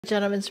The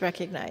gentleman's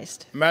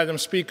recognized. Madam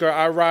Speaker,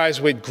 I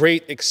rise with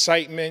great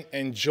excitement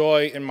and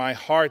joy in my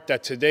heart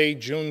that today,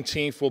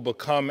 Juneteenth, will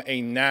become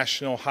a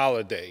national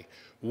holiday.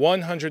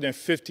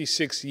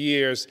 156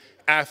 years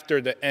after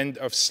the end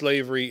of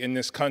slavery in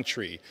this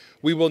country.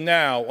 We will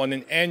now, on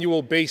an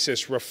annual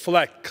basis,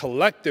 reflect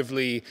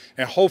collectively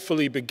and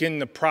hopefully begin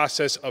the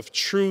process of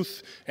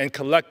truth and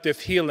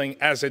collective healing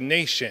as a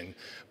nation.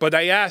 But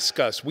I ask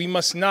us, we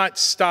must not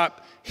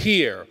stop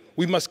here.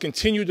 We must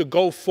continue to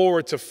go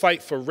forward to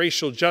fight for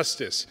racial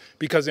justice,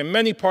 because in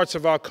many parts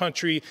of our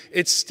country,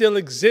 it still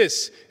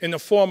exists in the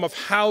form of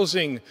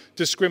housing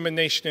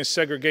discrimination and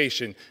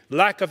segregation,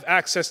 lack of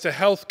access to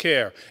health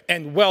care,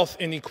 and wealth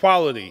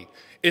inequality.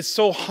 It's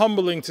so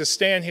humbling to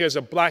stand here as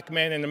a black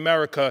man in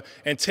America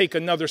and take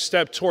another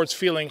step towards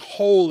feeling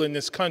whole in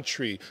this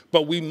country.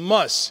 But we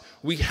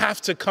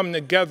have to come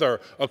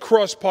together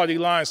across party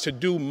lines to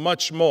do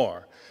much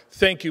more.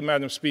 Thank you,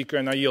 Madam Speaker,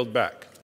 and I yield back.